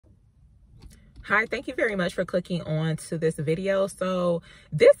Hi, thank you very much for clicking on to this video. So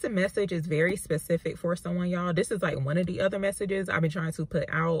this message is very specific for someone, y'all. This is like one of the other messages I've been trying to put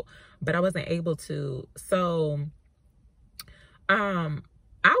out, but I wasn't able to. So I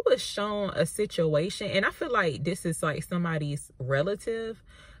was shown a situation, and I feel like this is like somebody's relative,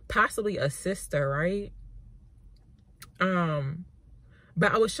 possibly a sister, right?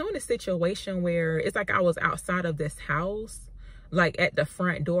 But I was shown a situation where it's like I was outside of this house, like at the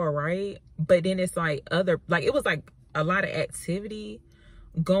front door, right? But then it's like it was like a lot of activity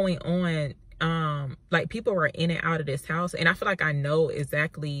going on. Like people were in and out of this house, and I feel like I know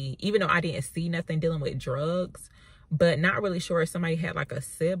exactly, even though I didn't see nothing dealing with drugs, but not really sure if somebody had like a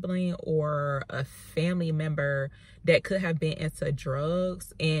sibling or a family member that could have been into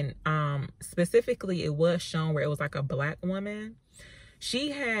drugs. And specifically it was shown where it was like a Black woman.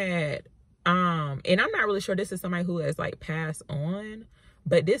 She had and I'm not really sure this is somebody who has like passed on,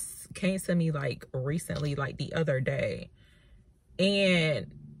 but this came to me like recently, like the other day. And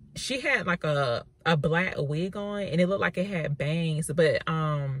she had like a black wig on, and it looked like it had bangs, but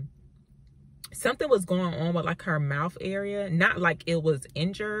something was going on with like her mouth area. Not like it was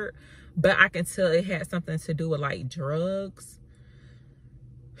injured, but I can tell it had something to do with like drugs.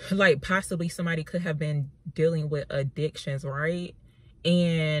 Like possibly somebody could have been dealing with addictions, right?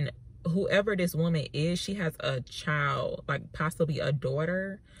 And whoever this woman is, she has a child, like possibly a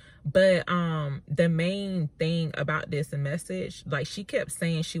daughter. But the main thing about this message, like she kept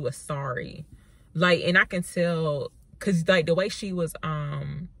saying she was sorry. Like, and I can tell, because like the way she was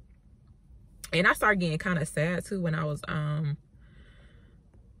and I started getting kind of sad too when I was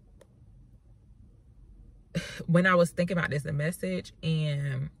thinking about this message.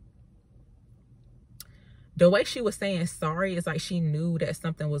 And the way she was saying sorry is like she knew that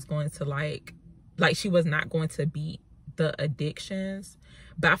something was going to like she was not going to beat the addictions.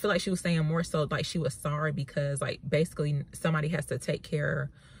 But I feel like she was saying more so like she was sorry because like basically somebody has to take care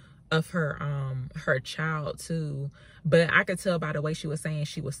of her child too. But I could tell by the way she was saying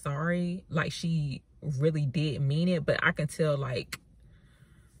she was sorry, like she really did mean it. But I can tell like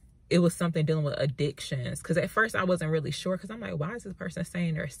it was something dealing with addictions, because at first I wasn't really sure, because I'm like, why is this person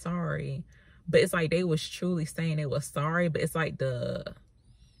saying they're sorry? But it's like they was truly saying they was sorry. But it's like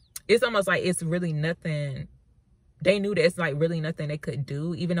it's almost like it's really nothing. They knew that it's like really nothing they could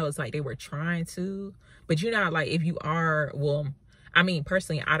do, even though it's like they were trying to. But you know, like if you are, well, I mean,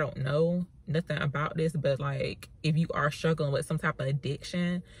 personally, I don't know nothing about this, but like if you are struggling with some type of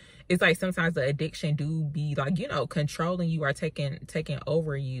addiction, it's like sometimes the addiction do be like, you know, controlling you or taking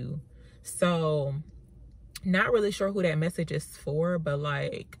over you. So not really sure who that message is for, but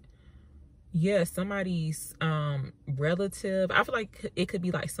like, yeah, somebody's relative. I feel like it could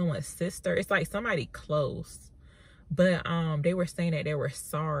be like someone's sister. It's like somebody close. But they were saying that they were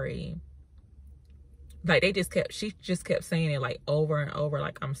sorry. Like she just kept saying it like over and over,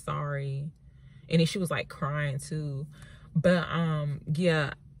 like, I'm sorry. And then she was like crying too. But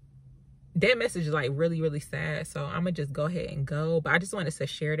yeah, that message is like really, really sad. So I'm gonna just go ahead and go. But I just wanted to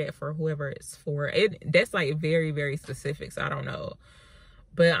share that for whoever it's for. That's like very, very specific, so I don't know.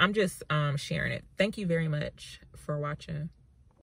 But I'm just sharing it. Thank you very much for watching.